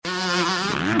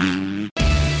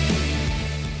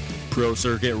Pro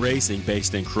Circuit Racing,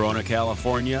 based in Corona,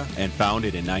 California, and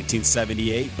founded in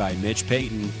 1978 by Mitch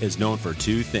Payton, is known for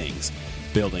two things: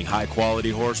 building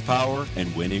high-quality horsepower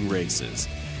and winning races.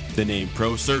 The name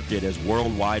Pro Circuit is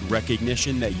worldwide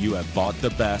recognition that you have bought the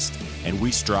best, and we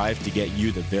strive to get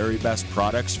you the very best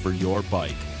products for your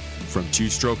bike. From 2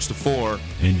 strokes to 4,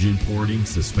 engine porting,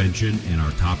 suspension, and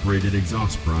our top-rated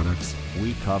exhaust products,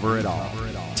 we cover it all.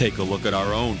 Take a look at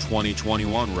our own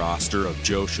 2021 roster of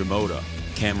Joe Shimoda,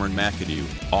 Cameron McAdoo,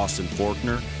 Austin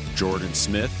Faulkner, Jordan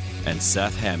Smith, and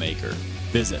Seth Hamaker.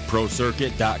 Visit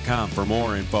ProCircuit.com for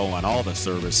more info on all the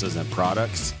services and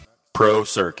products. Pro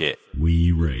Circuit.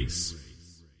 We race.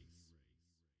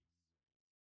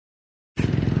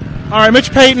 All right,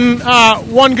 Mitch Payton,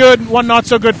 one good, one not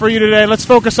so good for you today. Let's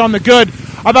focus on the good.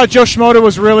 I thought Joe Shimoda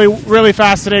was really, really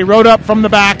fast today. Rode up from the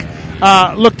back,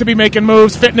 looked to be making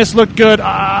moves. Fitness looked good.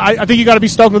 I think you got to be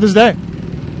stoked with his day.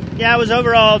 Yeah, it was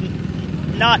overall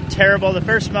not terrible. The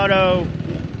first moto,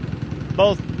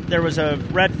 there was a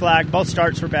red flag. Both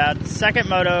starts were bad. Second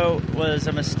moto was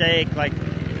a mistake. Like,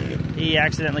 he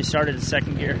accidentally started in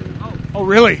second gear. Oh,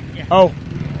 really? Yeah. Oh.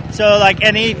 So,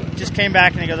 and he just came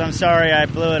back and he goes, "I'm sorry, I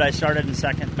blew it. I started in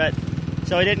second." But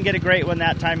so he didn't get a great one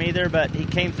that time either, but he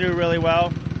came through really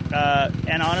well.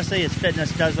 And honestly, his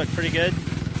fitness does look pretty good.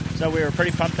 So we were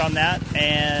pretty pumped on that.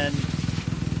 And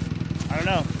I don't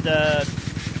know,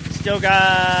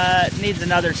 needs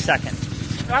another second.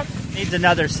 Needs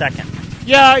another second.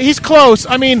 Yeah, he's close.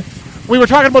 I mean, we were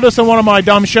talking about this on one of my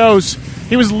dumb shows.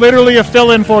 He was literally a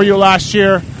fill-in for you last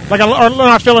year. Or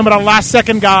not fill-in, but a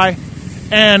last-second guy.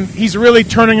 And he's really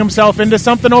turning himself into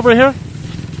something over here?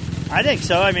 I think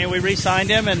so. I mean, we re-signed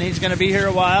him, and he's going to be here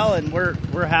a while, and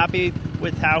we're happy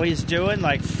with how he's doing.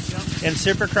 Like, in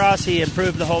Supercross, he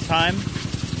improved the whole time.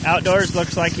 Outdoors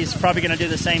looks like he's probably going to do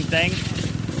the same thing.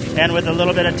 And with a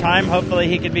little bit of time, hopefully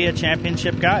he could be a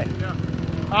championship guy.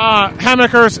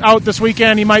 Hamaker's out this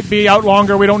weekend. He might be out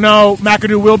longer. We don't know.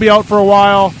 McAdoo will be out for a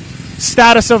while.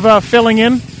 Status of filling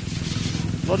in?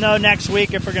 We'll know next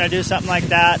week if we're going to do something like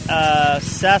that.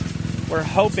 Seth, we're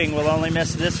hoping, will only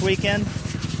miss this weekend.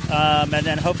 And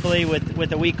then hopefully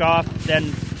with a week off,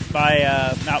 then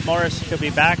by Mount Morris, he'll be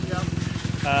back.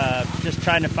 Just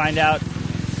trying to find out,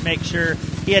 make sure.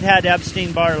 He had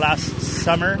Epstein-Barr last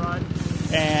summer,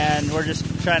 and we're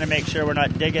just trying to make sure we're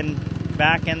not digging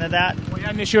back into that. We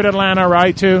had an issue at Atlanta,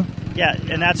 right, too? Yeah,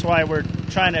 and that's why we're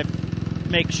trying to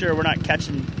make sure we're not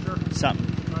catching something.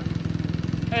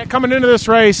 Hey, coming into this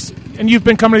race, and you've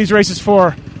been coming to these races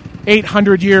for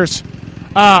 800 years,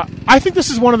 I think this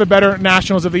is one of the better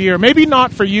nationals of the year. Maybe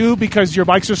not for you because your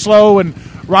bikes are slow and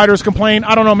riders complain.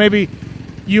 I don't know, maybe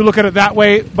you look at it that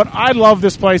way, but I love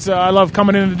this place. I love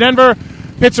coming into Denver.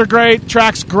 Pits are great,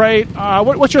 track's great.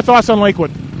 What's your thoughts on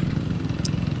Lakewood?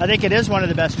 I think it is one of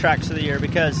the best tracks of the year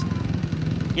because,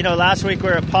 last week we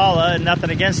were at Paula, and nothing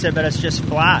against it, but it's just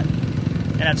flat.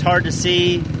 And it's hard to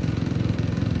see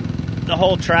the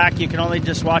whole track. You can only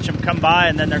just watch them come by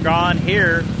and then they're gone.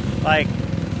 Here,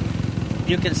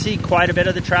 you can see quite a bit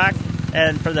of the track,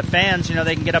 and for the fans,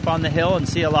 they can get up on the hill and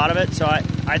see a lot of it. So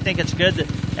I think it's good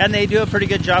and they do a pretty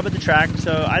good job with the track.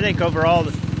 So I think overall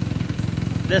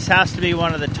this has to be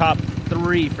one of the top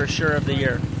 3 for sure of the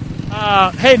year.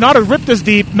 Hey, not ripped as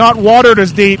deep, not watered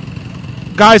as deep.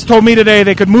 Guys told me today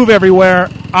they could move everywhere.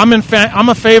 I'm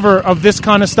a favor of this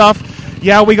kind of stuff.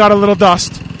 Yeah, we got a little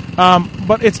dust.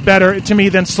 But it's better to me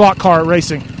than slot car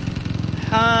racing.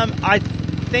 I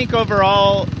think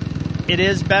overall it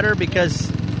is better because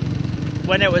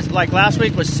when it was last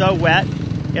week was so wet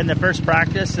in the first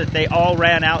practice that they all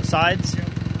ran outsides,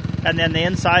 and then the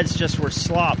insides just were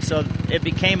slop. So it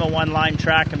became a one-line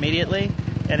track immediately,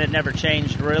 and it never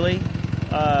changed really.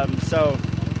 So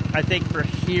I think for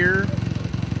here,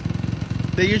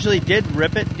 they usually did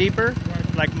rip it deeper,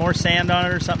 like more sand on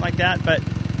it or something like that, but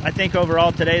I think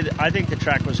overall today, I think the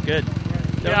track was good.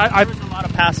 There was a lot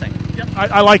of passing. Yep,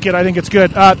 I like it. I think it's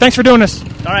good. Thanks for doing this.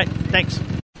 All right, thanks.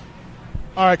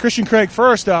 All right, Christian Craig,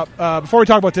 first up, before we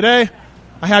talk about today,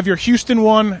 I have your Houston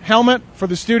 1 helmet for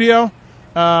the studio,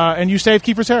 and you saved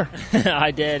Kiefer's hair.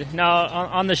 I did. No,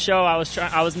 on the show, I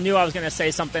knew I was going to say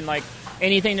something like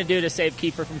anything to do to save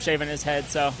Kiefer from shaving his head.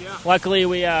 So luckily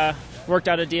we worked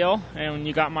out a deal, and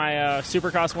you got my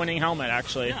Supercross winning helmet,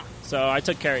 actually. Yeah. So I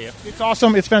took care of you. It's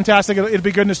awesome. It's fantastic. It'll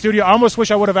be good in the studio. I almost wish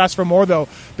I would have asked for more, though,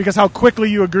 because how quickly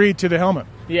you agreed to the helmet.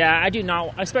 Yeah, I do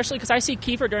not, especially because I see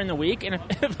Kiefer during the week, and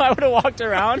if I would have walked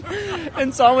around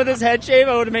and saw him with his head shaved,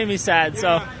 it would have made me sad.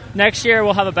 So next year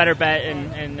we'll have a better bet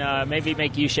and maybe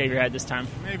make you shave your head this time.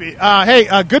 Maybe.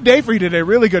 Hey, good day for you today.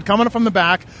 Really good. Coming up from the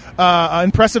back.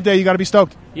 Impressive day. You got to be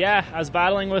stoked. Yeah, I was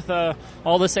battling with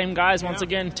all the same guys once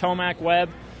again. Tomac, Webb.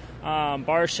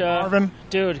 Barsha. Marvin.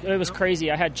 Dude, it was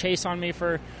crazy. I had Chase on me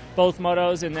for both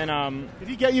motos, and then did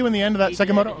he get you in the end of that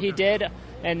second moto? He did,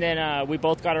 and then we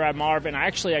both got to ride Marv, and I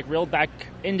actually reeled back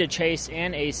into Chase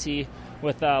and AC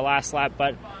with last lap,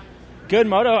 but good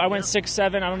moto. I went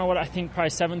 6-7. I don't know what I think,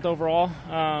 probably 7th overall.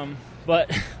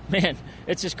 But man,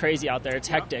 it's just crazy out there. It's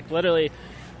hectic. Literally,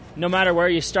 no matter where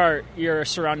you start, you're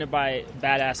surrounded by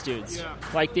badass dudes. Yeah.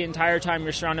 Like the entire time,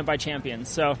 you're surrounded by champions.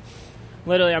 So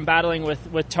literally, I'm battling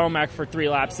with Tomac for 3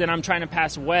 laps. Then I'm trying to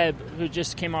pass Webb, who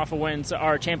just came off a win,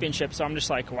 our championship. So I'm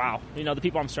just like, wow, the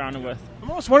people I'm surrounded with. I'm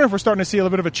almost wondering if we're starting to see a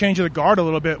little bit of a change of the guard a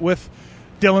little bit with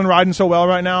Dylan riding so well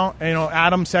right now. And,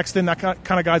 Adam, Sexton, that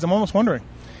kind of guys. I'm almost wondering.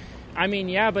 I mean,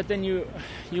 yeah, but then you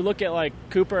look at like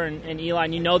Cooper and Eli,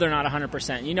 and they're not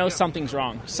 100%. Something's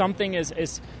wrong. Something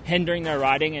is hindering their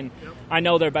riding, and I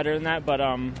know they're better than that. But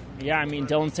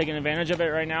Dylan's taking advantage of it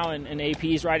right now, and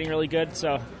AP's riding really good.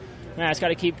 So, man, I got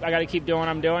to keep doing what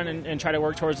I'm doing and try to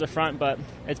work towards the front. But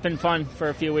it's been fun for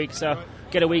a few weeks, so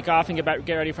get a week off and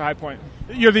get ready for High Point.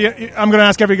 I'm going to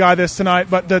ask every guy this tonight,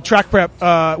 but the track prep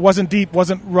wasn't deep,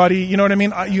 wasn't ruddy. You know what I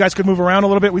mean? You guys could move around a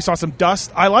little bit. We saw some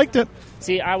dust. I liked it.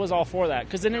 See, I was all for that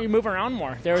because then you move around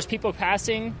more. There was people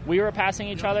passing. We were passing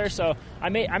each other. So I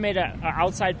made an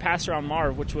outside pass around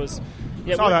Marv, which was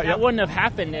that wouldn't have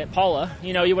happened at Paula.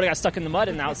 You would have got stuck in the mud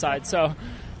in the outside. So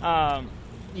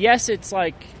yes, it's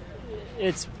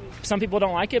some people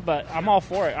don't like it, but I'm all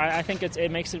for it. I think it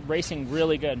makes it racing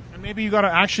really good. And maybe you got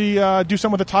to actually do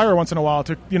something with the tire once in a while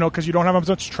to because you don't have as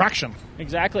much traction.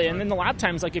 Exactly, and then the lap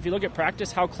times, like if you look at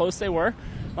practice, how close they were,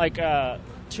 like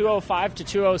 2:05 to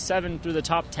 2:07 through the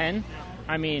top 10.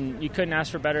 I mean, you couldn't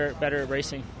ask for better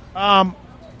racing.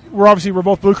 We're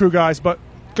both Blue Crew guys, but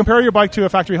compare your bike to a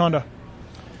factory Honda.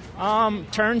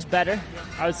 Turns better.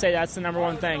 I would say that's the number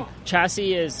one thing.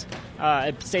 Chassis it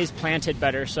stays planted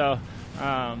better, so.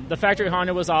 The factory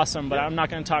Honda was awesome, but I'm not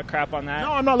going to talk crap on that.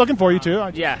 No, I'm not looking for you to.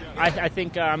 I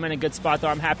think I'm in a good spot, though.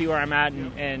 I'm happy where I'm at,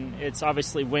 and it's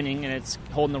obviously winning, and it's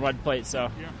holding the red plate. So,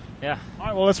 yeah. All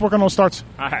right, well, let's work on those starts.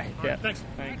 All right, yeah. Thanks.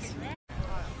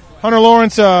 Hunter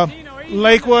Lawrence,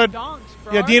 Lakewood.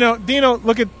 Dino,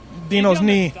 look at Dino's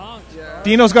knee. Yeah.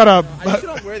 Dino's got I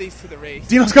still don't wear these to the race.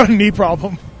 Dino's got a knee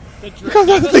problem. Because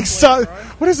that thing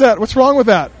what is that? What's wrong with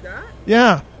that?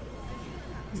 Yeah.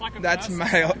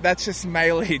 That's just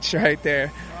mileage right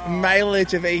there.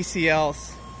 Mileage of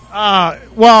ACLs.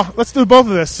 Well, let's do both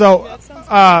of this. So,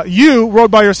 you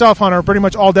rode by yourself, Hunter, pretty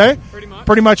much all day?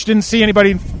 Pretty much didn't see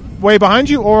anybody way behind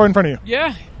you or in front of you?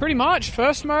 Yeah, pretty much.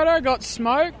 First moto, got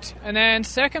smoked. And then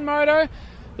second moto,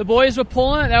 the boys were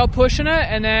pulling it, they were pushing it.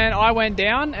 And then I went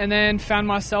down and then found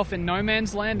myself in no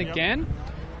man's land again.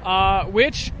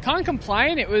 Which, can't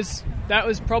complain. That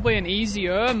was probably an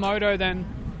easier moto than...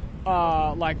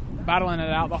 battling it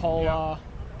out the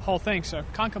whole thing, so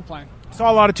can't complain.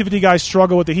 Saw a lot of 250 guys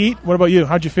struggle with the heat. What about you?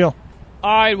 How'd you feel?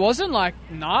 It wasn't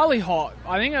gnarly hot.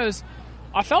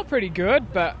 I felt pretty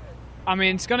good, but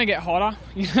it's going to get hotter.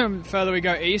 The further we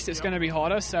go east, it's going to be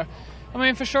hotter. So,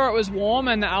 for sure it was warm,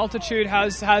 and the altitude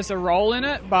has a role in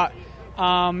it. But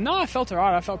no, I felt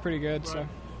alright. I felt pretty good. So,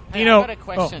 hey, I got a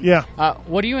question.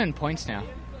 What are you in points now?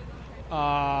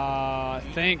 I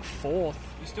think 4th.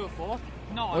 You still 4th?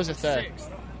 No, what was it, 3rd? 6th.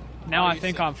 Now I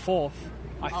think I'm 4th.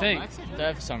 I think. That's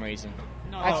 3rd for some reason.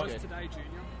 No, that's good. Today,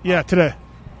 Junior. Yeah, today.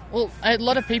 Well, a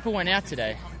lot of people went out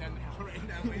today.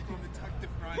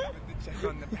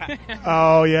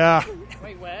 Oh, yeah.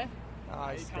 Wait, where?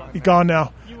 He's gone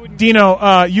now.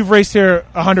 Dino, you've raced here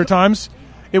 100 times.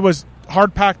 It was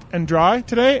hard packed and dry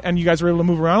today, and you guys were able to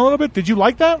move around a little bit. Did you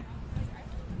like that?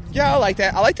 Yeah, I liked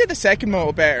it. I liked it the second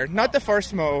moto better, not the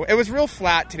first moto. It was real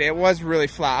flat today. It was really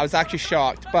flat. I was actually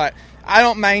shocked, but I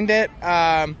don't mind it.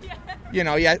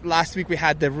 Last week we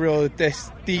had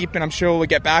this deep, and I'm sure we'll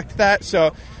get back to that.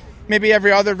 So maybe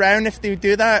every other round, if they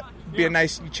do that, it'd be a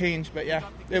nice change. But yeah,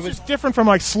 it was different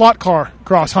from slot car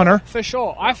cross, Hunter. For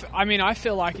sure. I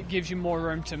feel like it gives you more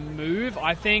room to move.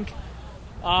 I think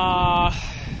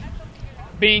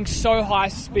being so high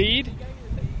speed,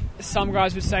 some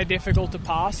guys would say difficult to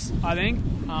pass, I think,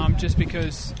 just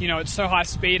because, it's so high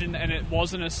speed and it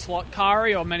wasn't a slot car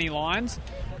or many lines.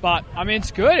 But, it's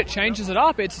good. It changes it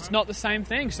up. It's not the same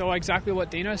thing. So exactly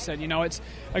what Dino said, it's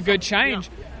a good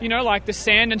change. Yeah. The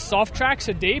sand and soft tracks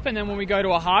are deep, and then when we go to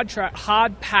a hard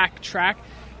pack track,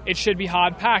 it should be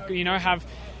hard pack. You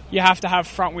have to have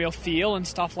front wheel feel and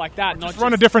stuff like that. Not just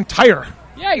run a different tire.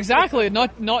 Yeah, exactly.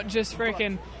 Not just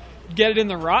freaking get it in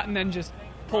the rut and then just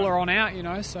pull her on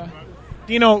out, so.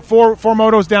 Dino, four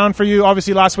motos down for you.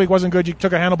 Obviously, last week wasn't good. You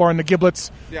took a handlebar in the giblets.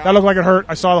 Yeah. That looked like it hurt.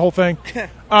 I saw the whole thing.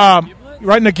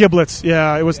 Right in the giblets.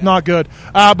 Yeah, it was not good.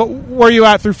 But where are you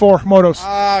at through 4 motos?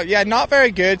 Yeah, not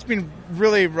very good. It's been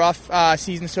really rough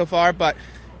season so far, but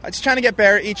just trying to get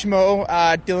better each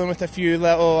moto, dealing with a few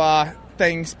little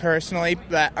things personally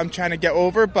that I'm trying to get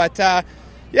over. But,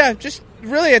 yeah, just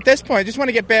really at this point, just want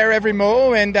to get better every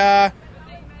moto, and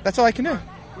that's all I can do.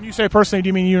 When you say personally, do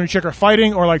you mean you and Chick are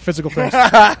fighting or like physical things?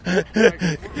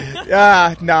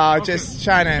 No, just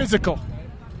trying to... Physical.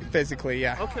 Physically,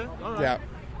 yeah. Okay, all right. Yeah.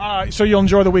 So you'll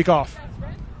enjoy the week off?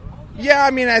 Yeah,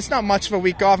 I mean, it's not much of a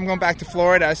week off. I'm going back to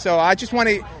Florida, so I just want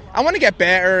to get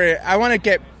better. I want to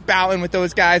get battling with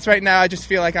those guys. Right now, I just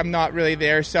feel like I'm not really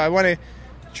there, so I want to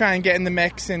try and get in the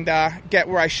mix and get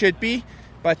where I should be.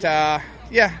 But,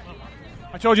 yeah.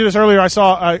 I told you this earlier. I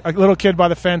saw a little kid by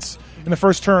the fence in the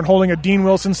first turn holding a Dean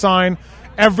Wilson sign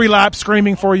every lap,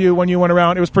 screaming for you when you went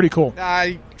around. It was pretty cool.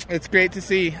 It's great to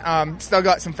see. Still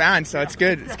got some fans, so it's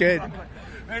good. It's good.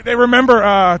 They remember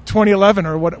 2011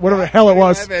 or whatever the hell it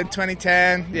was.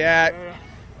 2010, yeah.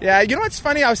 Yeah, you know what's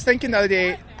funny? I was thinking the other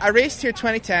day, I raced here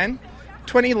 2010,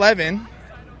 2011,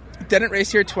 didn't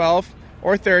race here 12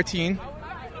 or 13,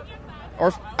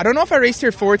 or I don't know if I raced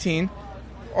here 14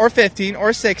 or 15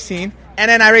 or 16, and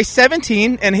then I raced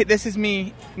 17, and this is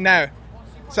me now.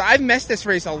 So I've missed this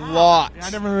race a lot. Yeah, I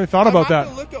never really thought about that. I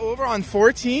have to look over on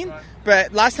 14,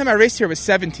 but last time I raced here was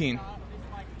 17.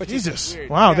 Jesus.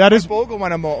 Wow, that is... Bogle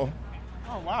won a moto.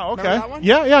 Oh, wow, okay.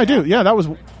 Yeah, I do. Yeah, that was...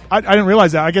 I didn't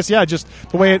realize that. I guess, yeah, just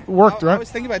the way it worked, right? I was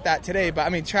thinking about that today, but, I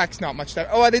mean, track's not much stuff.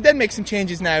 Oh, they did make some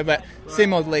changes now, but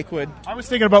same old Lakewood. I was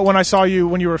thinking about when I saw you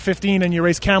when you were 15 and you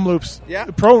raced Kamloops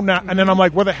Pro, and then I'm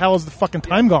like, where the hell is the fucking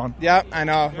time gone? Yeah, I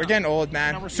know. We're getting old,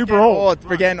 man. Yeah, we're super old.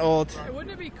 We're getting old.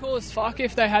 Wouldn't it be cool as fuck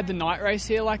if they had the night race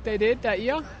here like they did that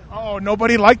year? Oh,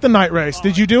 nobody liked the night race.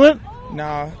 Did you do it?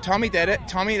 No, Tommy did it.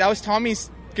 That was Tommy's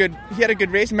good. He had a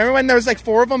good race. Remember when there was like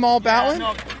 4 of them all battling?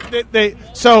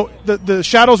 So the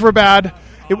shadows were bad.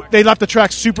 They left the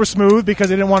track super smooth because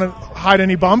they didn't want to hide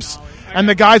any bumps. And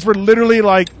the guys were literally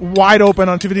like wide open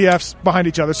on 250Fs behind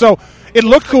each other. So it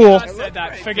looked cool. I said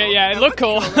that. It looked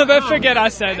cool. But forget I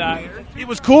said that. It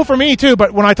was cool for me too,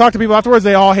 but when I talked to people afterwards,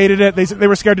 they all hated it. They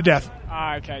were scared to death.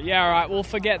 Okay. Yeah, all right. Well,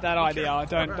 forget that idea.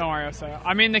 Don't worry.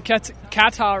 I mean, the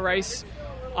Qatar race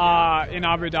in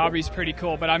Abu Dhabi is pretty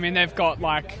cool, but I mean, they've got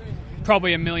like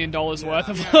probably $1 million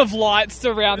worth of lights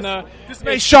around the... This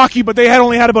may shock you, but they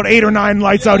only had about 8 or 9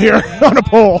 lights out here on a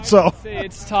pole, so... See,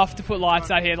 it's tough to put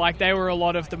lights out here. Like, they were a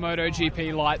lot of the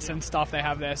MotoGP lights and stuff they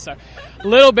have there, so a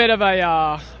little bit of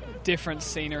a different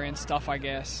scenery and stuff, I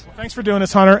guess. Well, thanks for doing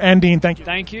this, Hunter and Dean. Thank you.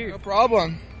 Thank you. No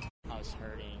problem. I was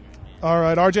hurting. All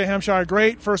right, RJ Hampshire,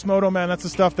 great first moto, man. That's the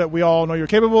stuff that we all know you're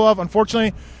capable of.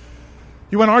 Unfortunately,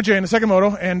 you went RJ in the second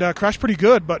moto and crashed pretty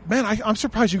good, but man, I'm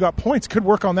surprised you got points. Could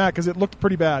work on that because it looked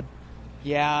pretty bad.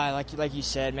 Yeah, like you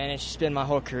said, man, it's just been my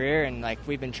whole career, and like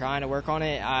we've been trying to work on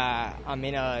it. I'm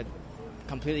in a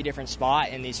completely different spot,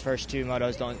 and these first 2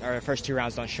 rounds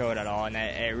don't show it at all, and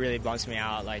it really bumps me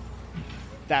out. Like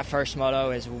that first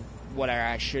moto is what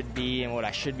I should be and what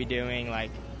I should be doing. Like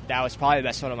that was probably the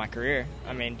best moto of my career.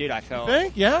 I mean, dude, I felt. You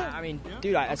think? Yeah. I mean,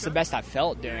 dude, that's the best I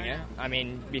felt doing it. I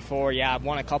mean, before, I've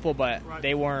won a couple, but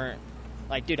they weren't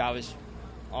like, dude, I was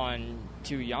on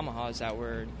 2 Yamahas that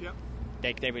were. Yep.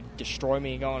 They would destroy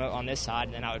me going on this side,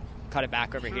 and then I would cut it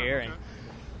back over here. And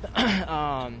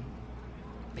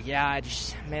but yeah,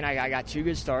 I got 2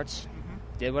 good starts,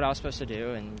 did what I was supposed to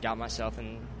do, and got myself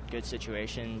in good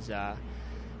situations.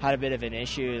 Had a bit of an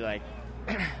issue, like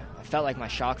I felt like my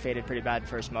shock faded pretty bad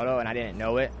first moto, and I didn't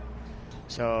know it.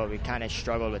 So we kind of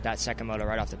struggled with that second moto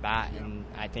right off the bat, and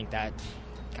I think that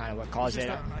kind of what caused it.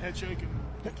 My head shaking.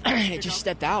 It just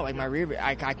stepped out, like my rear.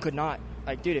 I could not,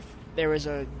 like, dude, if there was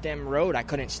a damn road, I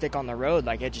couldn't stick on the road.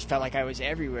 Like, it just felt like I was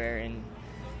everywhere, and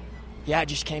yeah, it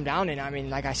just came down. And I mean,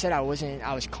 like I said, I was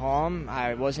calm.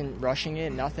 I wasn't rushing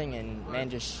it, nothing, and man,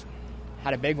 just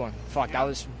had a big one. Fuck, that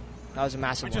was a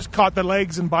massive one. Just caught the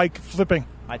legs and bike flipping.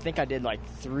 I think I did like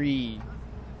 3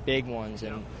 big ones,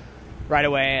 and right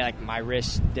away, like my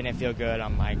wrist didn't feel good.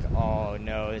 I'm like, oh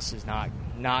no, this is not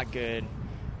good.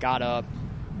 Got up,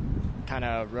 kind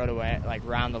of rode away, like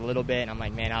round a little bit, and I'm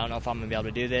like, man, I don't know if I'm gonna be able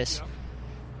to do this. Yep.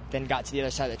 Then got to the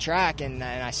other side of the track, and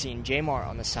then I seen J-Mart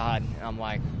on the side, and I'm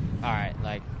like, all right,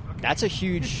 like that's a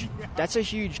huge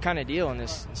kind of deal in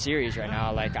this series right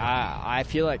now. Like I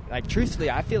feel like truthfully,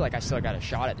 I feel like I still got a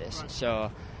shot at this.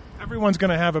 So everyone's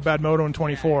gonna have a bad moto in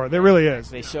 24. There really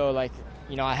is. So like,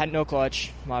 you know, I had no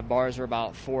clutch. My bars were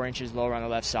about 4 inches lower on the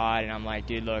left side, and I'm like,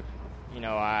 dude, look, you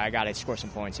know, I got to score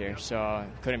some points here. So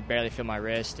couldn't barely feel my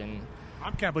wrist, and I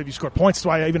can't believe you scored points. That's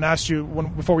why I even asked you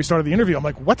before we started the interview. I'm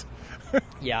like, what?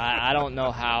 Yeah, I don't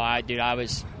know how. I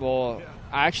was, well,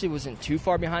 I actually wasn't too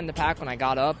far behind the pack when I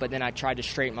got up, but then I tried to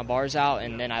straighten my bars out,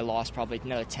 and then I lost probably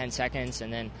another 10 seconds,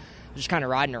 and then just kind of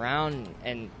riding around.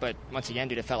 But once again,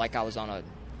 dude, it felt like I was on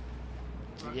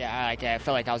I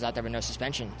felt like I was out there with no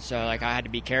suspension. So, like, I had to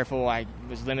be careful. I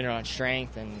was limited on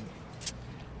strength, and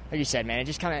like you said, man, it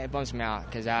just kind of bums me out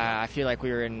because I feel like we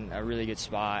were in a really good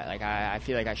spot. Like, I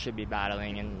feel like I should be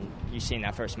battling, and you've seen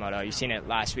that first moto. You've seen it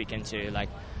last weekend, too. Like,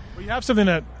 well, you have something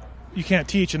that you can't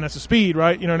teach, and that's the speed,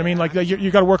 right? You know what I mean? Like,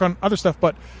 you got to work on other stuff,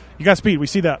 but you got speed. We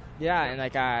see that. Yeah, and,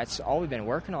 like, it's all we've been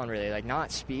working on, really. Like,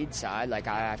 not speed side. Like,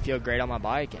 I feel great on my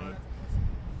bike, and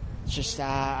it's just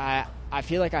I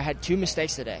feel like I had 2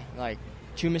 mistakes today. Like,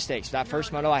 2 mistakes. That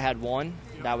first moto, I had 1.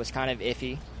 That was kind of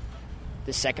iffy.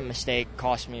 The second mistake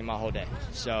cost me my whole day.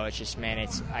 So it's just, man,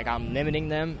 it's like I'm limiting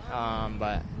them,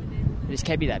 but it just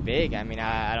can't be that big. I mean,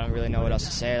 I don't really know what else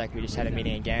to say. Like, we just had a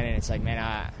meeting again, and it's like, man,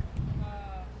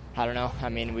 I don't know. I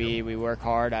mean, we work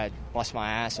hard. I bust my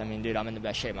ass. I mean, dude, I'm in the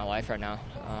best shape of my life right now.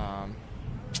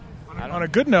 On a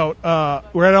good note,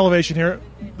 we're at elevation here.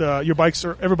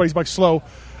 Everybody's bike's slow.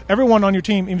 Everyone on your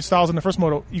team, even Styles in the first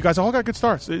moto, you guys all got good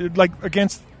starts. Like,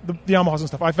 against the Yamahas and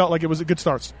stuff, I felt like it was a good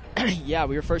starts. Yeah,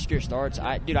 we were first gear starts.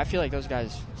 I feel like those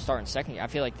guys start in second. I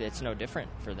feel like it's no different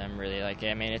for them, really. Like,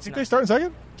 I mean, Think they start in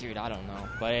second? Dude, I don't know,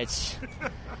 but it's.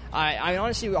 I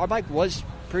honestly, our bike was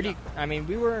pretty. I mean,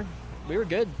 we were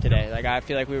good today. Like, I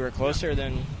feel like we were closer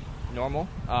than normal.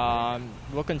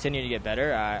 We'll continue to get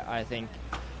better. I think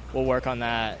we'll work on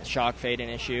that shock fading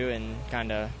issue and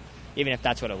kind of. Even if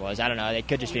that's what it was, I don't know. It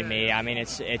could just be me. I mean,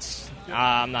 it's.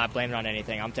 I'm not blaming it on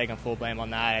anything. I'm taking full blame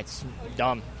on that. It's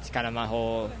dumb. It's kind of my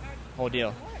whole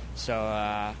deal. So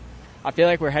I feel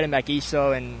like we're heading back east.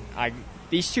 So, and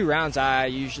these 2 rounds, I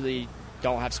usually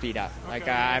don't have speed out. Like,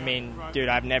 I mean, dude,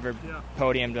 I've never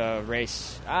podiumed a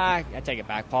race. I take it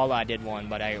back. Paula, I did one,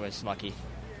 but I was lucky.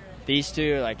 These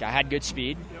 2, like, I had good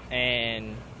speed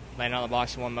and landed on the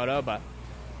box in 1 moto, but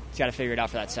just got to figure it out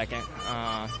for that second.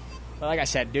 But like I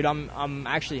said, dude, I'm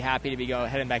actually happy to be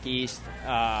heading back east.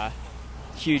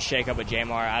 Huge shakeup with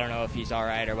Jamar. I don't know if he's all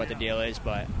right or what the deal is,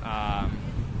 but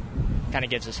kind of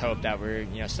gives us hope that we're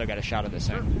still got a shot at this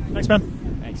thing. Thanks,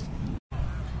 man. Thanks.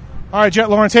 All right,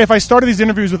 Jet Lawrence. Hey, if I started these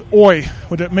interviews with "oi,"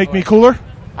 would it make me cooler?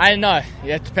 I don't know.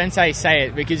 It depends how you say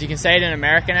it, because you can say it in an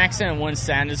American accent and wouldn't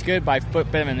sound as good, but if you put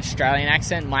a bit of an Australian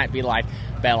accent, it might be like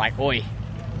better, like "oi."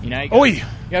 Oi. You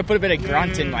gotta put a bit of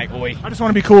grunt in, like "oi." I just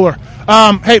want to be cooler.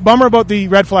 Hey, bummer about the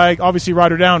red flag. Obviously,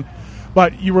 ride her down,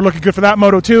 but you were looking good for that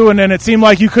Moto 2, and then it seemed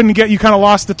like you kind of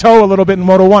lost the toe a little bit in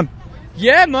Moto 1.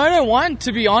 Yeah, Moto 1,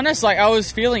 to be honest, like, I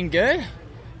was feeling good,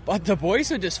 but the boys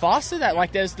were just faster. That,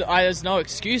 like, there's no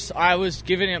excuse. I was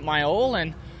giving it my all,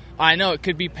 and I know it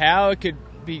could be power, it could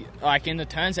be, like, in the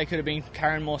turns, they could have been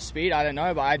carrying more speed, I don't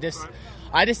know, but I just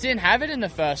didn't have it in the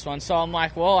first one, so I'm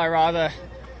like, well, I rather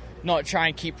not try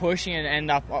and keep pushing and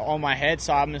end up on my head.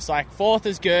 So I'm just like, 4th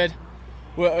is good.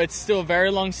 It's still a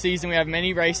very long season. We have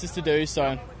many races to do.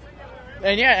 So,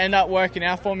 and yeah, ended up working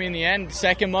out for me in the end.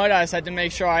 Second moto, I just had to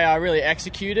make sure I really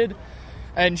executed.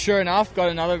 And sure enough, got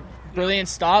another brilliant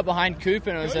start behind Coop,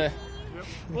 and it was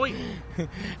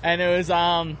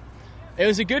it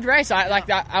was a good race. I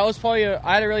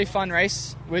had a really fun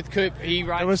race with Coop.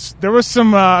 There was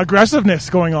some aggressiveness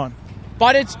going on.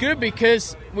 But it's good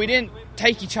because we didn't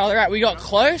take each other out. We got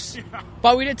close,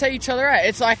 but we didn't take each other out.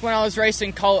 It's like when I was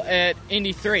racing Colt at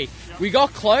Indy 3. We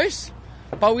got close,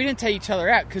 but we didn't take each other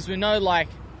out because we know, like,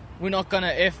 we're not going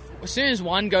to, as soon as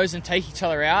one goes and take each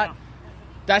other out,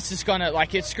 that's just going to,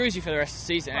 like, it screws you for the rest of the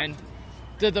season. And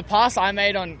the pass I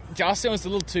made on Justin was a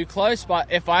little too close,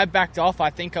 but if I backed off, I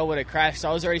think I would have crashed.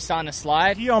 So I was already starting to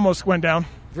slide. He almost went down.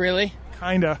 Really?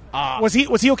 Kinda. Was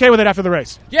he okay with it after the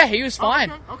race? Yeah, he was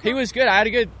fine. Okay. He was good. I had a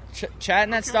good chat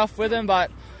and that stuff with him, but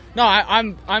no,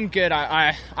 I'm good.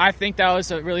 I think that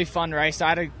was a really fun race. I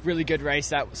had a really good race,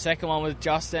 that second one with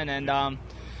Justin, and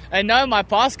no, my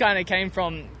pass kind of came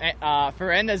from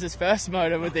Ferendez's first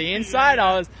motor with the inside.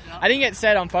 I didn't get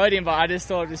set on podium, but I just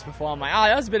thought just before, I'm like,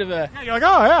 that was a bit of a. You're like,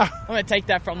 oh yeah. I'm gonna take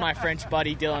that from my French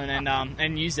buddy Dylan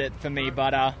and use it for me.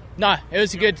 But no, it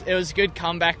was a good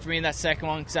comeback for me in that second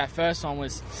one, because that first one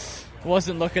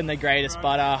wasn't looking the greatest.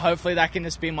 But hopefully that can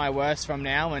just be my worst from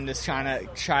now and just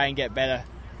try and get better.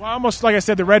 Well, almost like I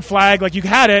said, the red flag, like you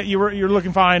had it, you're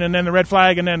looking fine, and then the red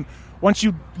flag, and then once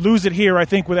you lose it here, I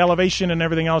think with elevation and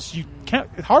everything else,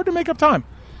 it's hard to make up time.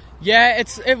 Yeah,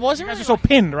 it wasn't. You guys are so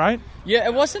pinned, right? Yeah,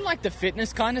 it wasn't like the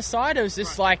fitness kind of side. It was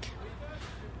just like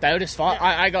they were just fast.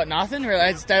 I got nothing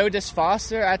really. They were just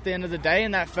faster at the end of the day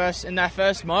in that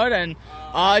first mode, and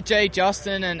RJ,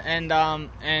 Justin,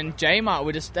 and J Mart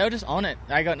they were just on it.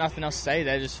 I got nothing else to say.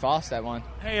 They're just fast that one.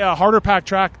 Hey, harder pack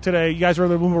track today. You guys were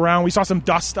able to move around. We saw some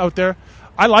dust out there.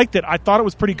 I liked it. I thought it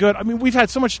was pretty good. I mean, we've had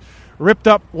so much ripped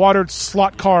up, watered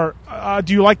slot car.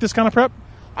 Do you like this kind of prep?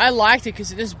 I liked it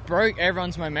because it just broke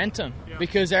everyone's momentum.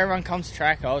 Because everyone comes to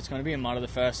track, it's going to be a mud of the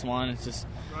first one. It's just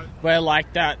where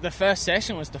like that. The first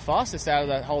session was the fastest out of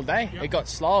the whole day. It got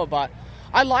slower, but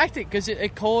I liked it because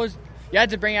it caused you had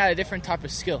to bring out a different type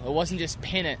of skill. It wasn't just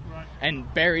pin it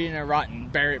and bury it in a rut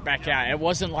and bury it back out. It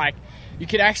wasn't like you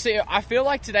could actually. I feel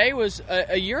like today was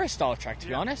a Euro style track, to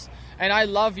be honest. And I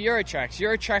love Euro tracks.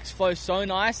 Euro tracks flow so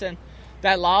nice, and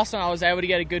that last one I was able to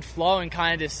get a good flow and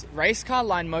kind of just race car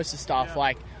line most of the stuff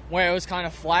like. Where it was kind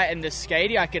of flat and just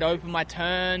skatey, I could open my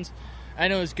turns,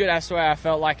 and it was good. That's where I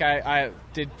felt like I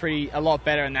did a lot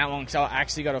better in that one because I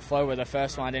actually got a flow where the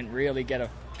first one I didn't really get a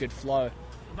good flow.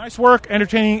 Nice work,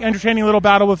 entertaining little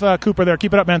battle with Cooper there.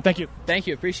 Keep it up, man. Thank you. Thank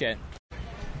you, appreciate it.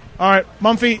 All right,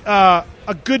 Mumphy,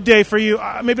 a good day for you.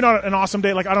 Maybe not an awesome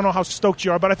day. Like I don't know how stoked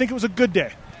you are, but I think it was a good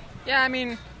day. Yeah, I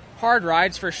mean, hard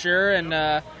rides for sure, and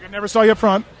I never saw you up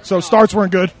front, so starts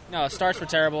weren't good. No, starts were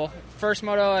terrible. First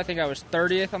moto, I think I was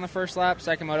 30th on the first lap.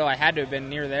 Second moto, I had to have been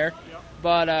near there.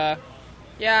 But,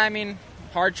 yeah, I mean,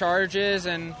 hard charges,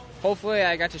 and hopefully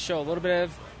I got to show a little bit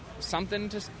of something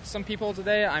to some people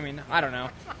today. I mean, I don't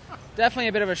know. Definitely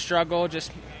a bit of a struggle,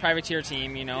 just privateer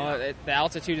team, you know. The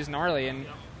altitude is gnarly, and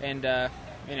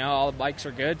you know, all the bikes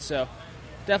are good. So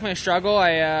definitely a struggle.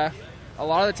 A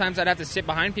lot of the times I'd have to sit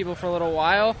behind people for a little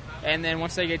while, and then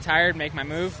once they get tired, make my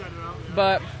move.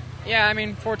 But, yeah, I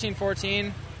mean,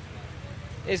 14-14.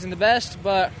 Isn't the best,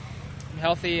 but I'm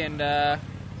healthy, and a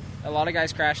lot of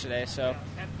guys crashed today. So,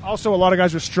 also a lot of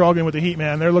guys were struggling with the heat,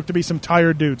 man. There looked to be some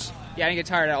tired dudes. Yeah, I didn't get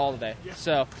tired at all today.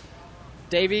 So,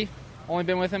 Davey, only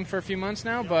been with him for a few months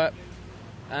now, but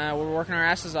we're working our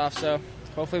asses off. So,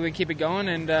 hopefully we can keep it going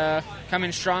and come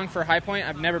in strong for High Point.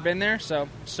 I've never been there, so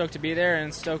stoked to be there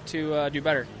and stoked to do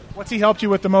better. What's he helped you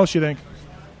with the most, you think?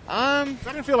 I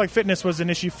didn't feel like fitness was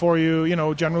an issue for you, you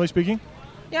know, generally speaking.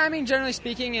 Yeah, I mean, generally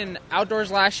speaking, in outdoors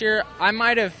last year, I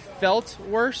might have felt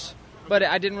worse, but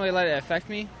I didn't really let it affect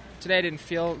me. Today, I didn't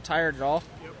feel tired at all.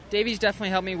 Yep. Davey's definitely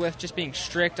helped me with just being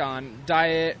strict on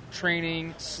diet,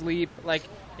 training, sleep. Like,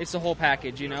 it's the whole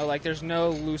package, you know? Like, there's no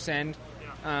loose end.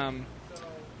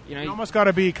 You know, you almost got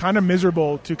to be kind of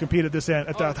miserable to compete at this end,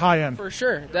 at that high end. For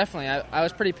sure, definitely. I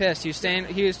was pretty pissed. He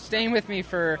was staying with me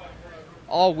for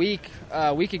all week,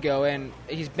 a week ago, and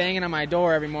he's banging on my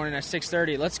door every morning at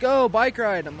 6:30. Let's go bike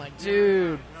ride. I'm like,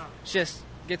 dude,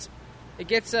 it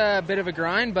gets a bit of a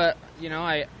grind, but you know,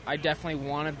 I definitely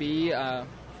want to be a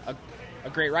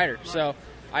great rider. So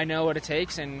I know what it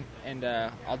takes, and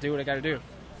I'll do what I got to do.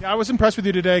 Yeah, I was impressed with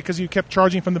you today because you kept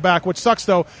charging from the back. What sucks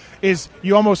though is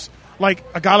you almost. Like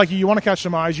a guy like you want to catch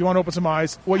some eyes, you want to open some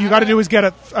eyes. What you got to do is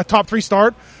get a top 3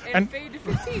 start and fade to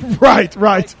 15. Right.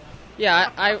 Like, yeah,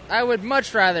 I would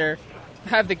much rather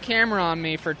have the camera on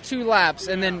me for 2 laps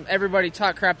and then everybody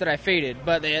talk crap that I faded,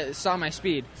 but they saw my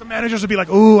speed. Some managers would be like,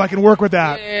 "Ooh, I can work with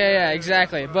that." Yeah,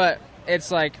 exactly. But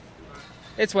it's like,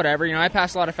 it's whatever. You know, I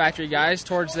passed a lot of factory guys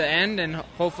towards the end, and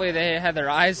hopefully they had their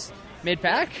eyes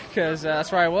mid-pack because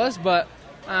that's where I was. But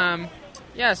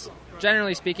yes.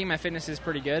 Generally speaking, my fitness is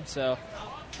pretty good, so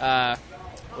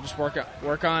we'll just work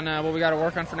on what we got to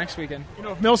work on for next weekend. You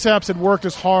know, if Millsaps had worked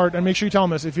as hard, and make sure you tell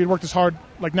him this, if he had worked as hard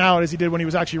like now as he did when he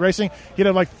was actually racing, he'd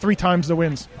have like 3 times the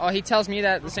wins. Oh, he tells me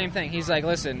that the same thing. He's like,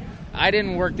 listen, I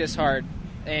didn't work this hard,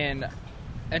 and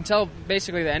until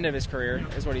basically the end of his career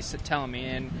is what he's telling me,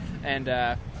 and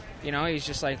you know, he's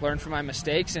just like, learn from my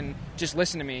mistakes and just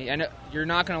listen to me. And you're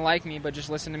not going to like me, but just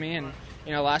listen to me. And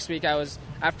you know, last week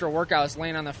after work, I was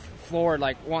laying on the floor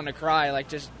like wanting to cry, like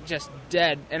just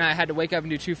dead, and I had to wake up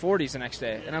and do 240s the next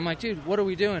day. And I'm like, dude, what are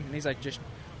we doing? And he's like, just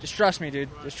trust me, dude.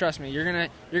 Just trust me. You're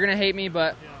gonna hate me,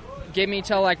 but give me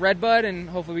till like Redbud, and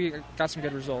hopefully we got some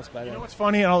good results by then. You know what's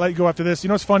funny, and I'll let you go after this. You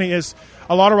know what's funny is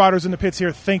a lot of riders in the pits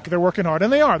here think they're working hard,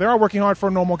 and they are working hard for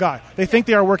a normal guy. They think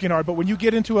they are working hard, but when you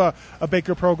get into a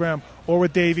Baker program or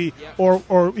with Davey or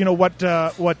you know what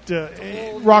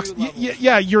rocks,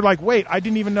 you're like, wait, I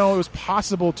didn't even know it was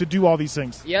possible to do all these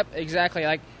things. Yep, exactly.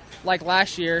 Like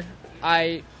last year,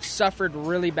 I suffered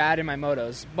really bad in my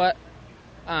motos, but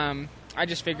I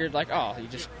just figured like, oh, you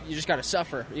just got to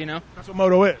suffer, you know? That's what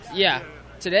moto is. Yeah.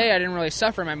 Today I didn't really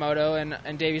suffer in my moto,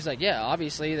 and Davey's like, yeah,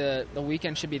 obviously the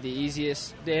weekend should be the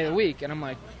easiest day of the week. And I'm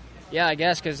like, yeah, I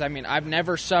guess, because, I mean, I've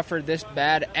never suffered this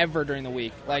bad ever during the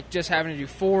week. Like, just having to do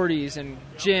 40s and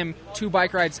gym, 2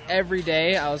 bike rides every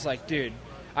day, I was like, dude,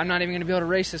 I'm not even going to be able to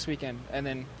race this weekend, and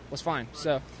then was fine.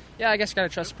 So, yeah, I guess got to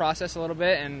trust the process a little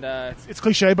bit. And it's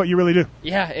cliche, but you really do.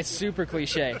 Yeah, it's super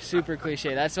cliche, super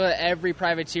cliche. That's what every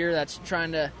privateer that's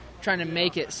trying to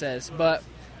make it says. But,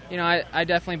 you know, I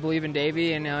definitely believe in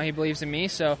Davey, and he believes in me,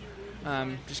 so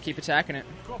just keep attacking it.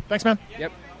 Cool. Thanks, man.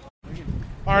 Yep.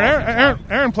 All right,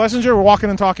 Aaron Plessinger, we're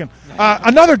walking and talking.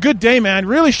 Another good day, man.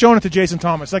 Really showing it to Jason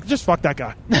Thomas. Like, just fuck that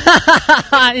guy.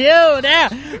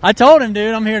 I told him,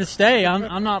 dude, I'm here to stay.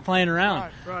 I'm not playing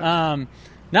around. Right.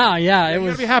 It you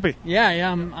was. gotta be happy.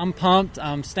 Yeah, I'm pumped.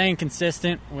 I'm staying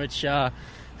consistent, which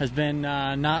has been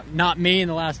not me in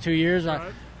the last 2 years.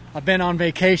 Right. I've been on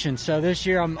vacation, so this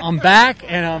year I'm back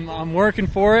and I'm working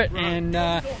for it. Right. And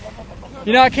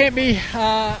I can't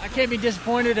be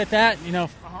disappointed at that.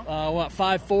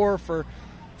 5-4 for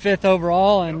 5th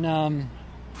overall, and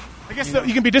I guess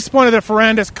you can be disappointed that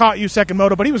Ferrandis caught you second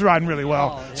moto, but he was riding really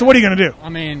well. Yeah. So what are you going to do? I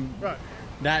mean,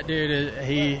 that dude,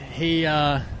 he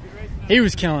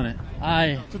was killing it.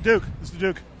 It's the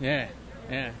Duke. Yeah.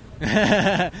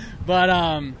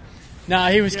 But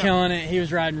he was killing it. He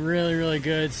was riding really, really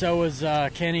good. So was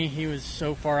Kenny. He was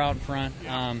so far out in front.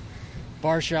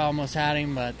 Barsha almost had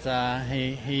him, but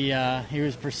he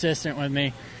was persistent with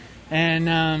me.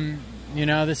 And,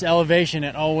 this elevation,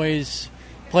 it always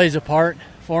plays a part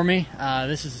for me.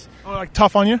 This is... Oh, like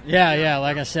tough on you? Yeah.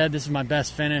 Like I said, this is my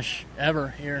best finish ever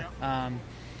here. So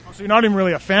you're not even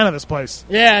really a fan of this place?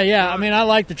 Yeah. I mean, I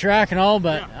like the track and all,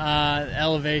 but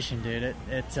elevation, dude,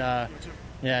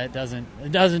 it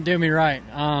doesn't do me right.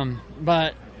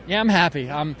 But, yeah, I'm happy.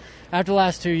 After the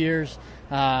last 2 years,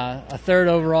 a 3rd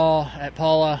overall at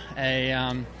Paula,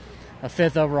 a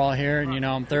 5th overall here, and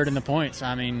I'm 3rd in the points.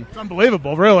 I mean, it's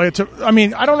unbelievable, really. I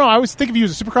don't know. I always think of you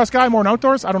as a Supercross guy, more in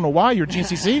outdoors. I don't know why. You're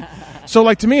GCC,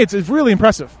 so to me, it's really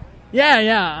impressive.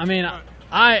 Yeah. I mean,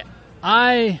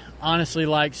 I honestly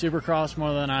like Supercross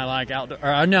more than I like outdoor.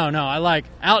 I like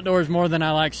outdoors more than I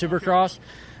like Supercross,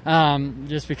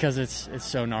 just because it's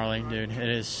so gnarly, dude. It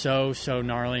is so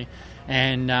gnarly,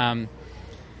 and I'm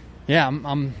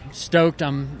stoked.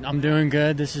 I'm doing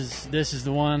good. This is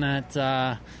the one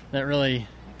that really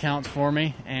counts for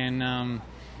me, and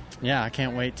I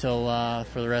can't wait till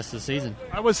for the rest of the season.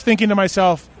 I was thinking to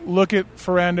myself, look at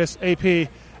Ferrandis, AP,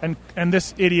 and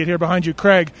this idiot here behind you,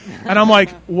 Craig, and I'm like,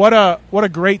 what a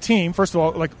great team. First of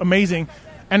all, like, amazing,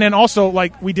 and then also,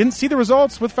 like, we didn't see the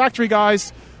results with factory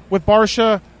guys, with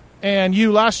Barsha and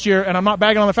you last year, and I'm not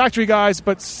bagging on the factory guys,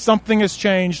 but something has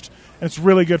changed, and it's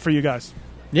really good for you guys.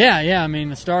 Yeah. I mean,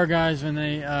 the Star guys, when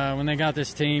they got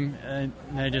this team,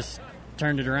 they just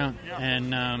turned it around,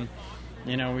 and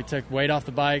we took weight off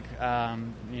the bike.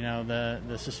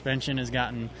 The suspension has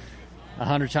gotten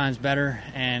 100 times better,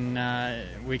 and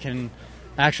we can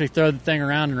actually throw the thing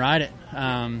around and ride it,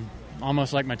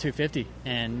 almost like my 250.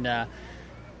 And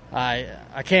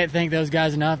I can't thank those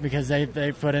guys enough, because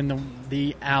they put in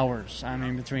the hours. I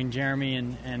mean, between Jeremy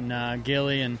and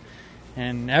Gilly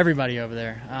and everybody over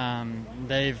there,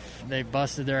 they've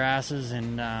busted their asses,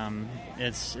 and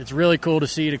it's really cool to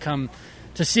see it come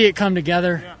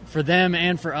together for them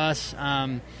and for us.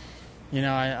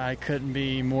 I couldn't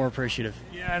be more appreciative.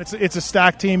 Yeah, and it's a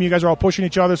stacked team. You guys are all pushing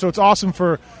each other, so it's awesome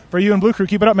for you and Blue Crew.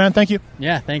 Keep it up, man. Thank you.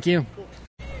 Yeah, thank you.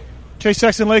 Chase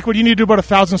Sexton, Lakewood, you need to do about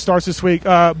 1,000 starts this week.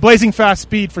 Blazing fast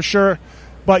speed for sure,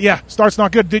 but yeah, start's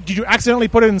not good. Did you accidentally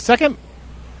put it in second?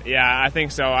 Yeah, I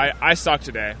think so. I sucked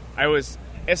today.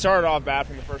 It started off bad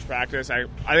from the first practice. I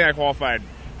think I qualified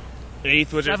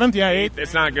 8th, which 7th, yeah, 8th.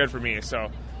 It's not good for me.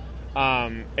 So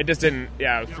it just didn't.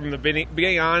 Yeah, from the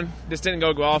beginning on, just didn't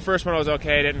go well. First moto was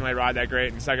okay. Didn't really ride that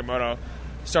great. And second moto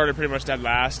started pretty much dead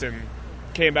last and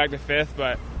came back to 5th.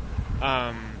 But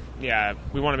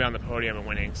we want to be on the podium and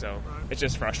winning. So it's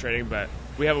just frustrating. But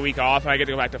we have a week off. I get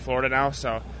to go back to Florida now.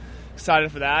 So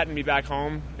excited for that and be back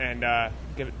home and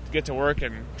get to work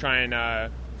and try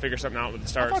and figure something out with the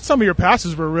starts. I thought some of your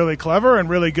passes were really clever and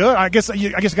really good. I guess a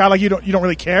guy like you don't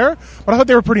really care, but I thought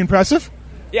they were pretty impressive.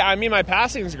 Yeah, I mean, my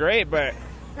passing is great, but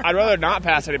I'd rather not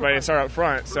pass anybody and start up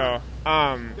front. So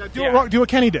do what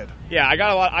Kenny did. Yeah, I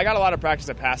got a lot of practice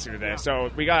at passing today,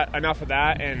 so we got enough of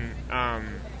that. And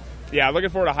looking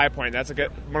forward to High Point. That's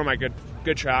one of my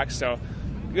good tracks. So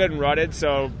good and rutted.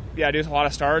 So yeah, I do a lot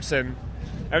of starts and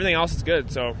everything else is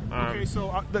good. So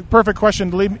the perfect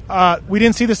question. We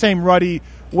didn't see the same ruddy,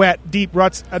 wet, deep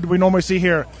ruts that we normally see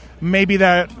here. Maybe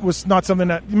that was not something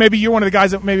that maybe you're one of the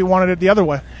guys that maybe wanted it the other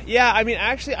way. Yeah, I mean,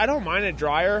 actually, I don't mind it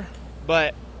drier,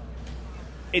 but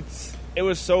it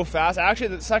was so fast. Actually,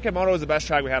 the second moto was the best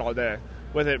track we had all day,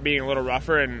 with it being a little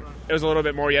rougher and it was a little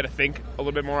bit more. You had to think a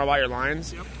little bit more about your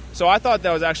lines. Yep. So I thought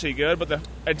that was actually good, but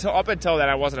up until that,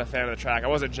 I wasn't a fan of the track. I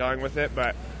wasn't gelling with it,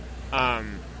 but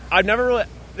I've never really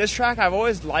this track. I've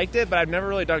always liked it, but I've never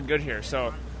really done good here.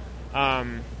 So, I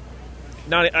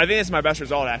think it's my best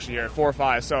result actually here,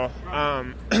 4.5.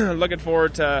 So, looking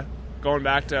forward to going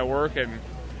back to work and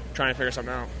trying to figure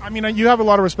something out. I mean, you have a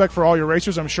lot of respect for all your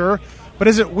racers, I'm sure. But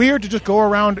is it weird to just go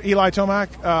around Eli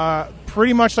Tomac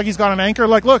pretty much like he's got an anchor?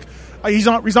 Like, look, he's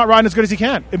not riding as good as he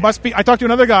can. It must be. I talked to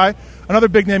another guy, another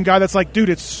big name guy that's like, dude,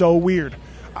 it's so weird.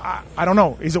 I don't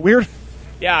know. Is it weird?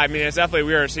 Yeah, I mean, it's definitely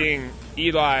weird seeing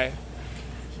Eli.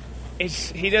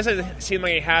 He doesn't seem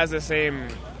like he has the same.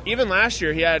 Even last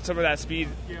year, he had some of that speed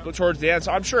towards the end,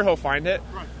 so I'm sure he'll find it.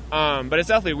 But it's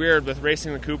definitely weird with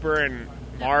racing the Cooper and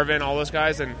Marvin, all those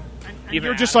guys, and even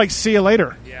you're just like, see you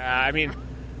later. Yeah, I mean,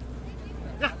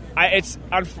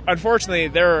 unfortunately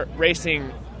they're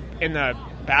racing in the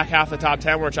back half of the top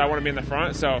 10, which I want to be in the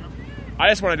front. So I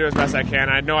just want to do as best I can.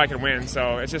 I know I can win,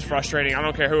 so it's just frustrating. I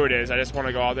don't care who it is. I just want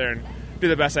to go out there and do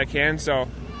the best I can. So.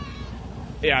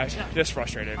 Yeah, just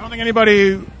frustrated. I don't think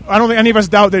any of us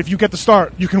doubt that if you get the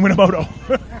start, you can win a moto.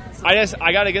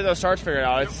 I got to get those starts figured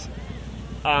out. It's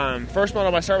first moto,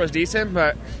 my start was decent,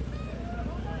 but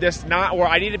this not where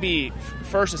I need to be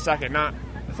first to second, not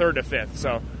third to fifth.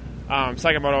 So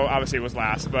second moto obviously was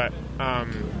last, but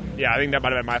yeah, I think that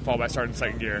might have been my fault by starting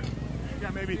second gear. Yeah,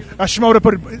 maybe.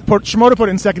 Shimoda put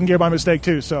in second gear by mistake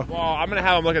too. So. Well, I'm gonna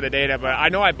have him look at the data, but I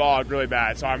know I bogged really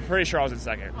bad, so I'm pretty sure I was in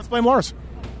second. Let's blame Lars.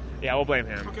 Yeah, we'll blame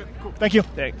him. Okay, cool. Thank you.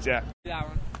 Thanks, yeah.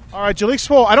 All right, Jalek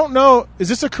Swoll, I don't know, is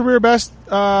this a career best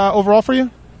overall for you?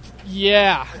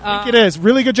 Yeah. I think it is.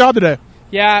 Really good job today.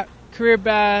 Yeah, career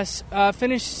best.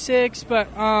 Finished 6th, but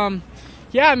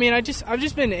yeah, I mean, I've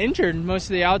just been injured most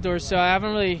of the outdoors, so I haven't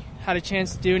really had a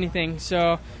chance to do anything.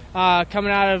 So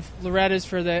coming out of Loretta's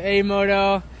for the A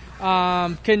Moto,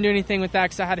 couldn't do anything with that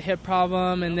because I had a hip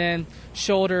problem, and then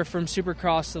shoulder from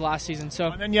Supercross the last season. So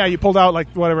and then you pulled out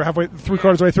halfway,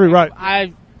 3/4 way through, right?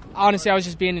 I was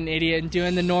just being an idiot and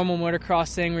doing the normal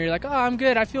motocross thing where you're like, oh, I'm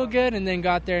good, I feel good, and then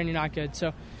got there and you're not good.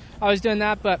 So I was doing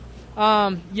that, but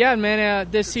yeah, man,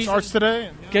 this season starts today.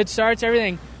 Good starts,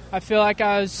 everything. I feel like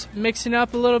I was mixing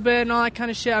up a little bit and all that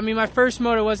kind of shit. I mean, my first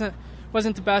moto wasn't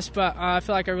the best, but I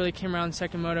feel like I really came around the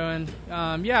second moto, and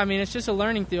yeah, I mean, it's just a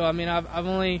learning deal. I mean, I've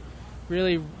only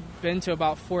really been to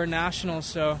about 4 nationals,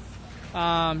 so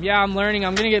yeah, I'm learning.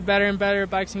 I'm going to get better and better.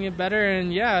 Bikes can get better,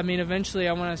 and yeah, I mean, eventually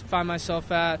I want to find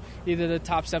myself at either the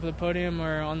top step of the podium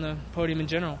or on the podium in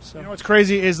general. So you know what's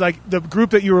crazy is like the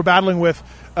group that you were battling with,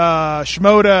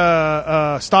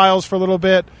 Shimoda, Styles for a little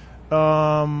bit,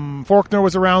 Faulkner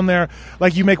was around there.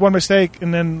 Like, you make one mistake,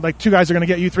 and then like 2 guys are going to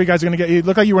get you, 3 guys are going to get you. It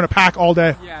looked like you were in a pack all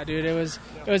day. Yeah, dude, it was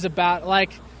about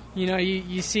like. You know,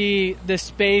 you see the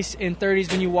space in 30s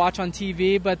when you watch on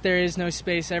TV, but there is no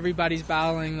space. Everybody's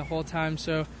battling the whole time.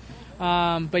 So,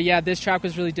 but yeah, this track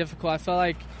was really difficult. I felt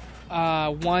like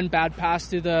one bad pass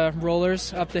through the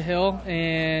rollers up the hill,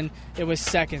 and it was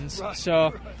seconds. So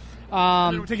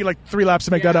it would take you like 3 laps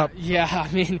to make that up. Yeah, I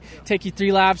mean, take you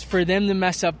 3 laps for them to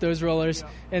mess up those rollers,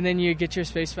 and then you get your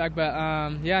space back. But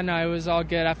yeah, no, it was all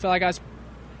good. I feel like I was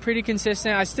pretty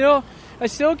consistent. I still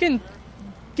can.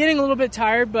 Getting a little bit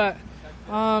tired, but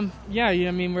yeah,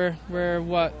 I mean, we're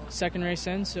what, second race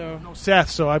in, so no Seth,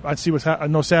 so I see what's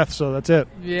no Seth, so that's it.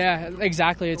 Yeah,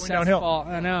 exactly. It's Seth's fault.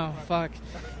 I know, fuck,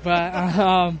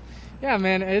 but yeah,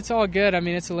 man, it's all good. I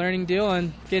mean, it's a learning deal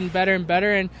and getting better and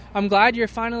better, and I'm glad you're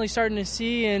finally starting to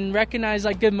see and recognize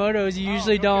like good motos. You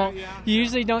usually don't. Yeah. You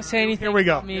usually don't say anything. Here we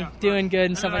go. About me doing good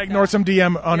and stuff like that. Ignored some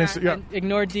DM on his. Yeah.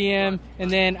 Ignored DM, and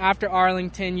then after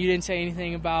Arlington, you didn't say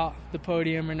anything about the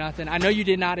podium or nothing. I know you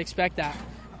did not expect that.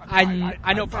 I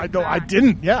know. I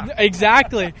didn't. Yeah.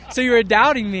 Exactly. So you were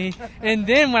doubting me, and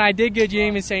then when I did good, you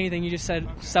didn't even say anything. You just said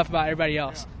stuff about everybody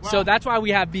else. Wow. So that's why we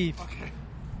have beef.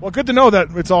 Well, good to know that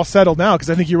it's all settled now, because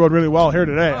I think you rode really well here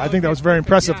today. I think that was very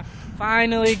impressive. Yeah,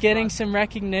 finally getting some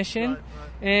recognition.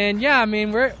 And, yeah, I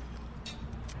mean,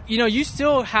 you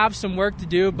still have some work to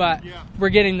do, but we're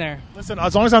getting there. Listen,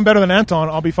 as long as I'm better than Anton,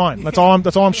 I'll be fine. That's all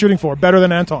I'm shooting for, better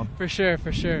than Anton. For sure.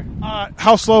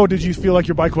 How slow did you feel like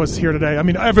your bike was here today? I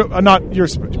mean, not your,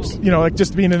 like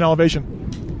just being in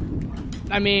elevation.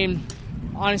 I mean,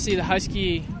 honestly, the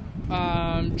Husky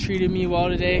treated me well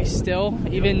today still,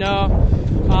 even though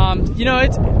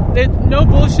it's no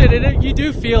bullshit. You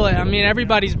do feel it. I mean,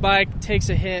 everybody's bike takes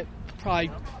a hit probably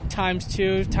times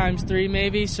 2, times 3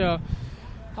 maybe. So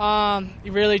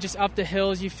you really just up the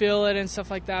hills, you feel it and stuff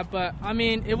like that. But I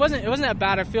mean, it wasn't that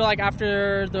bad. I feel like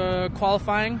after the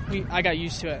qualifying, I got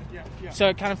used to it. So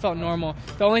it kind of felt normal.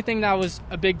 The only thing that was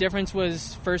a big difference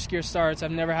was first gear starts.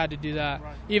 I've never had to do that.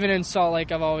 Even in Salt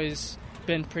Lake, I've always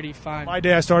been pretty fine. My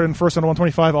day, I started in first on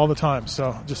 125 all the time.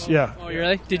 So just yeah. Oh,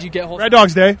 really? Did you get whole? Red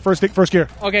Dog's day, first gear.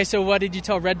 Okay, so what did you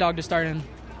tell Red Dog to start in?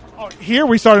 Here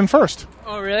we started in first.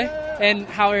 Oh, really? And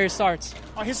how are his starts?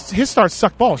 His starts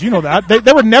suck balls. You know that.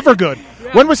 They were never good.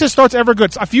 Yeah. When was his starts ever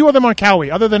good? A few of them on Cowie.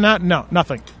 Other than that, no,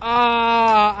 nothing.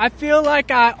 I feel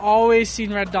like I always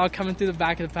seen Red Dog coming through the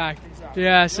back of the pack.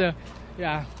 Yeah, so,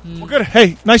 yeah. Well, good.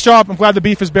 Hey, nice job. I'm glad the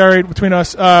beef is buried between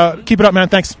us. Keep it up, man.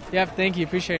 Thanks. Yeah, thank you.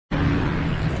 Appreciate it.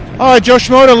 All right, Joe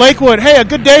Schmoda, Lakewood. Hey, a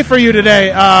good day for you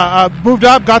today. Moved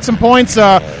up, got some points.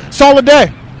 Solid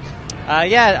day.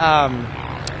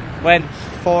 Went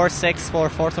 4-6 for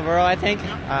fourth overall, I think.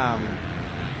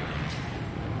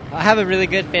 I have a really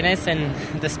good fitness and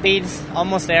the speed's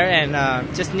almost there, and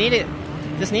just needed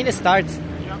starts.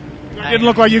 It didn't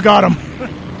look like you got them.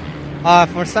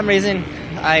 For some reason,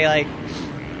 I'm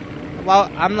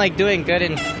doing good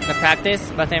in the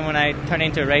practice, but then when I turn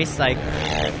into a race,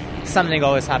 something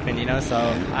always happens, So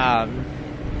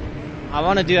I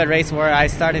want to do a race where I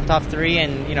start in top 3,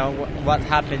 and what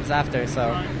happens after.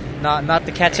 So not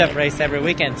the catch-up race every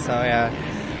weekend. So yeah.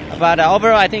 But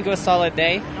overall, I think it was a solid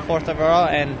day, fourth overall,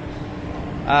 and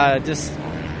just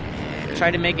try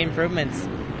to make improvements.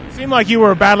 It seemed like you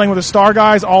were battling with the star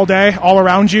guys all day, all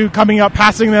around you, coming up,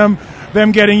 passing them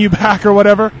getting you back or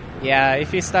whatever. Yeah,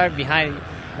 if you start behind,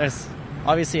 there's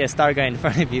obviously a star guy in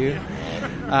front of you.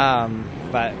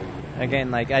 But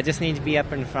again, I just need to be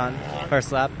up in front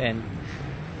first lap and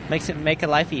make a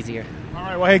life easier. All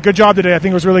right, well, hey, good job today. I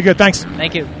think it was really good. Thanks.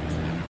 Thank you.